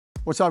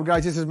What's up,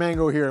 guys? This is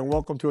Mango here, and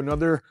welcome to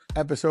another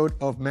episode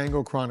of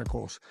Mango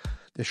Chronicles.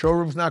 The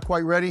showroom's not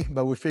quite ready,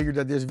 but we figured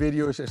that this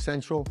video is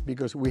essential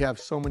because we have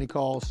so many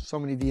calls, so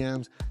many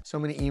DMs, so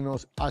many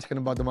emails asking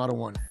about the Model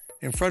 1.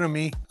 In front of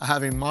me, I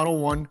have a Model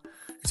 1.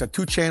 It's a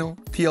 2-channel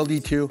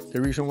TLB-2. The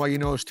reason why you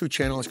know it's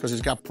 2-channel is because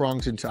it's got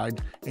prongs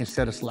inside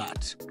instead of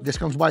slats. This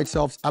comes by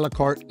itself, a la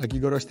carte, like you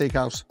go to a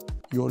steakhouse.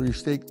 You order your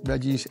steak,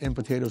 veggies, and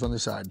potatoes on the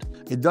side.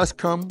 It does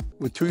come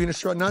with 2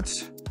 unistrut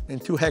nuts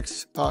and 2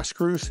 hex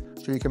screws,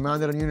 so you can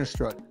mount it on a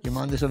unistrut. You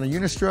mount this on a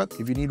unistrut.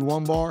 If you need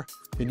 1 bar,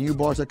 the new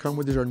bars that come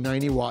with this are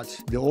 90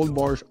 watts. The old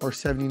bars are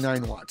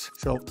 79 watts.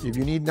 So if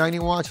you need 90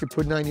 watts, you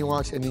put 90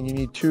 watts, and then you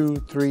need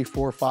 2, 3,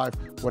 4, 5,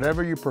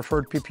 whatever your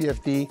preferred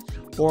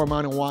PPFD or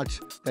amount of watts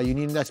that you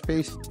need in that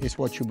space is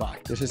what you buy.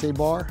 This is a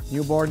bar,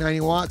 new bar,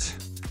 90 watts.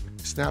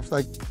 Snaps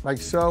like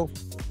so.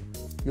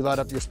 You light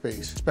up your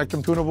space.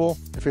 Spectrum tunable.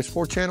 If it's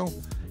 4-channel,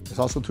 it's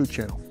also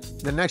 2-channel.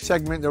 The next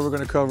segment that we're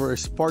going to cover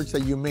is parts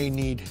that you may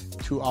need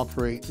to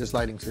operate this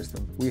lighting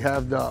system. We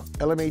have the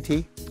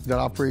LMAT that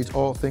operates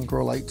all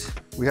ThinkGrow lights.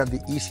 We have the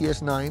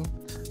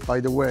ECS9.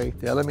 By the way,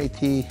 the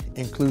LMAT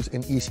includes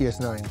an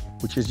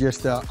ECS9, which is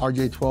just a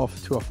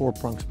RJ12 to a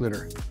 4-prong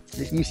splitter.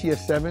 The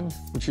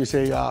ECS7, which is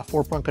a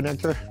 4-prong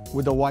connector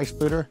with a Y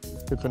splitter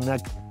to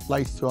connect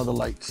lights to other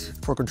lights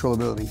for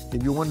controllability.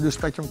 If you want to do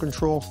spectrum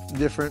control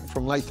different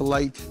from light to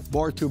light,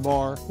 bar to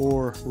bar,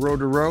 or row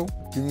to row,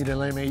 you need an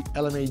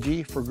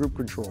LMAG for group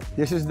control.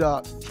 This is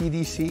the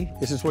TDC.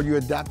 This is what you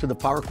adapt to the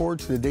power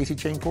cords, to the daisy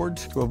chain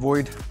cords, to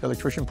avoid the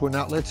electrician putting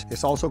outlets.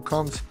 This also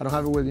comes, I don't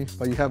have it with me,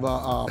 but you have a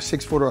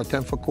 6-foot or a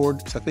 10-foot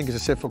cord. So I think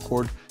it's a 6-foot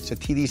cord. It's a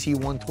TDC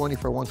 120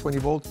 for 120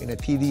 volt and a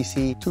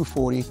TDC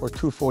 240 for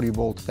 240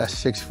 volt. That's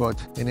 6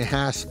 foot. And it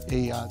has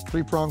a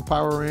 3-prong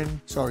power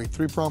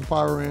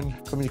in,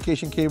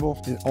 communication cable.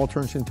 It all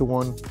turns into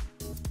one.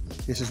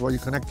 This is what you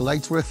connect the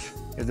lights with.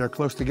 If they're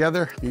close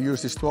together, you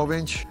use this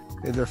 12-inch.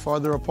 If they're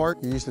farther apart,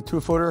 you use the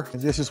 2-footer.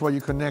 And this is what you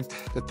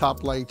connect the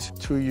top lights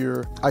to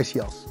your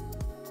ICLs.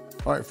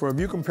 All right, for a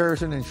view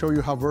comparison and show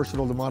you how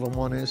versatile the Model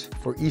 1 is,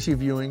 for easy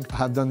viewing, I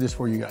have done this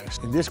for you guys.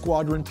 In this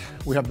quadrant,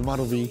 we have the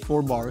Model V,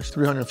 4 bars,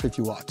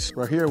 350 watts.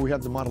 Right here, we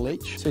have the Model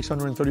H,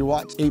 630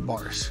 watts, 8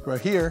 bars.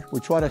 Right here, we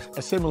try to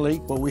assimilate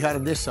what we had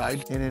on this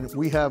side, and then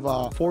we have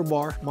a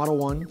 4-bar Model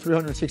 1,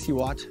 360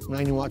 watts,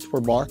 90 watts per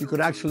bar. You could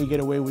actually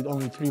get away with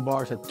only 3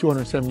 bars at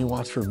 270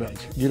 watts per bench.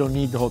 You don't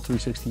need the whole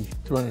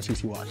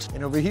 360 watts.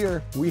 And over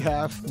here, we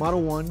have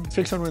Model 1,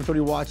 630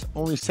 watts,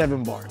 only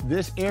 7 bar.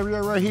 This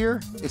area right here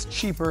is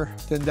cheaper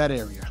than that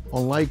area.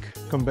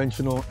 Unlike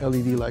conventional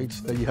LED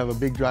lights that you have a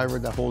big driver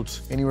that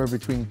holds anywhere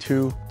between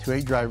 2 to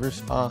 8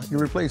 drivers, you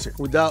replace it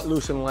without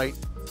losing light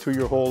to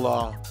your whole,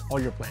 all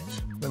your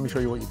plants. Let me show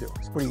you what you do.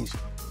 It's pretty easy.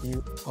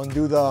 You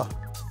undo the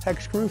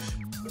hex screws,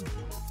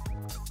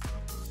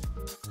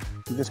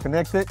 you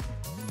disconnect it,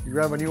 you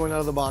grab a new one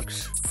out of the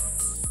box.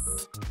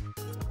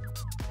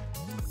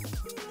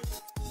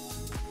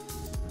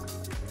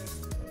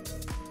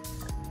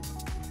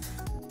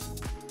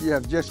 You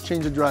have just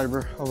changed the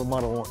driver of a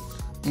Model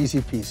 1.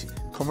 Easy peasy.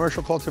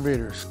 Commercial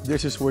cultivators,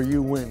 this is where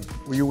you win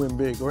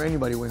big, or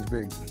anybody wins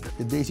big.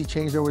 The daisy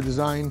chains that were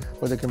designed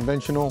for the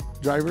conventional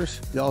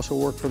drivers, they also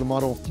work for the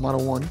Model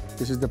 1.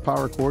 This is the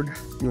power cord.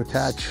 You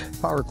attach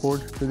power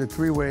cord to the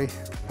 3-way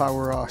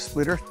power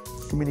splitter.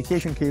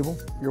 Communication cable,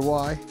 your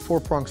Y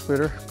 4-prong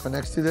splitter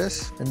connects to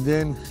this, and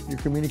then your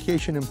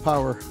communication and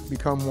power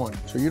become one.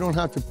 So you don't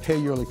have to pay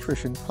your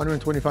electrician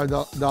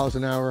 $125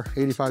 an hour,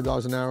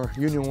 $85 an hour.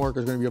 Union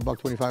worker is going to be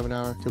 $125 an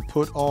hour to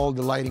put all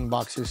the lighting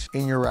boxes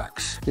in your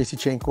racks. Daisy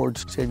chain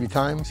cords save you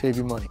time, save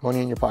you money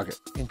in your pocket.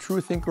 In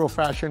true ThinkGrow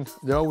fashion,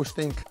 they always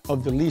think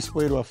of the least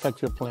way to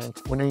affect your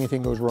plant when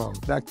anything goes wrong.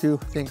 Back to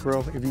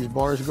ThinkGrow, if these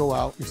bars go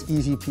out, it's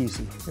easy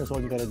peasy. Here's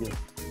all you got to do.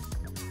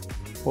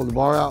 Pull the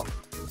bar out.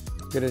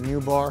 Get a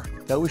new bar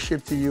that will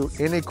ship to you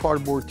in a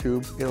cardboard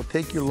tube. It'll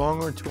take you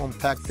longer to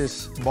unpack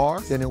this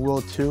bar than it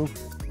will to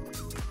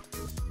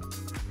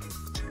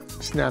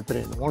snap it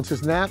in. Once it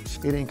snaps,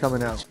 it ain't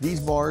coming out. These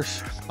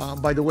bars,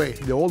 by the way,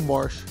 the old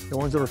bars, the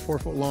ones that are 4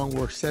 foot long,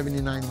 were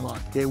 79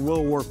 watts. They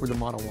will work with the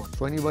Model 1.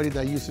 So anybody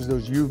that uses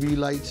those UV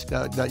lights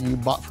that you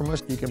bought from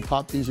us, you can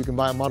pop these. You can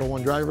buy a Model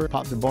 1 driver,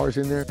 pop the bars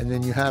in there, and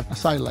then you have a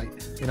side light.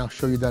 And I'll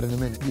show you that in a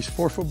minute. These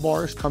 4-foot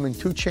bars come in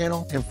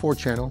 2-channel and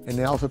 4-channel, and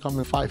they also come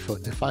in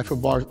 5-foot. The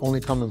 5-foot bars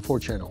only come in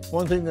 4-channel.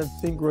 One thing that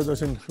ThinkGrow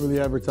doesn't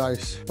really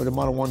advertise, but the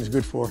Model 1 is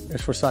good for,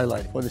 is for side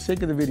lighting. For the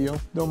sake of the video,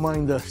 don't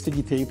mind the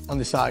sticky tape on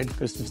the side,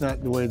 because it's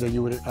not the way that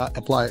you would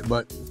apply it,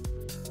 but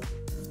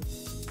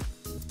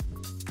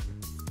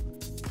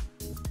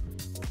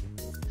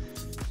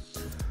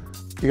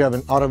you have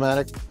an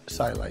automatic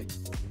side light.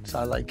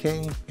 Side light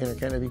king, inner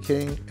canopy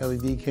king,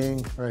 LED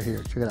king, right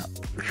here. Check it out.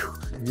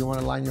 If you want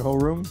to line your whole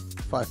room,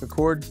 5-foot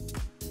cord,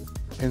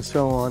 and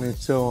so on and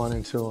so on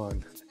and so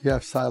on. You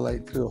have side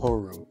light through the whole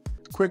room.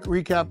 Quick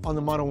recap on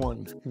the Model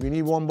 1. If you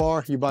need 1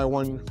 bar, you buy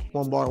one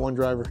bar, 1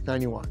 driver,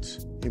 90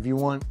 watts. If you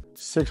want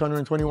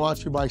 620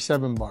 watts, you buy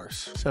 7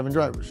 bars, 7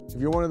 drivers. If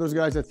you're one of those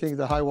guys that think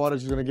the high wattage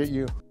is gonna get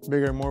you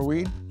bigger and more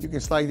weed, you can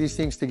slide these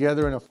things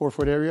together in a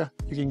 4-foot area,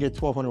 you can get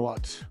 1200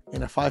 watts.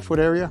 In a 5-foot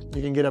area,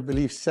 you can get, I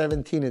believe,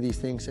 17 of these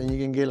things, and you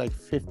can get like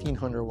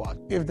 1500 watts,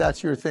 if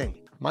that's your thing.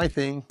 My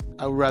thing,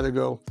 I would rather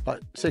go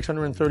about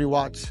 630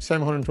 watts,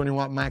 720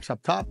 watt max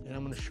up top, and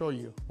I'm gonna show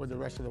you where the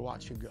rest of the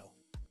watts should go.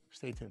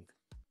 Stay tuned.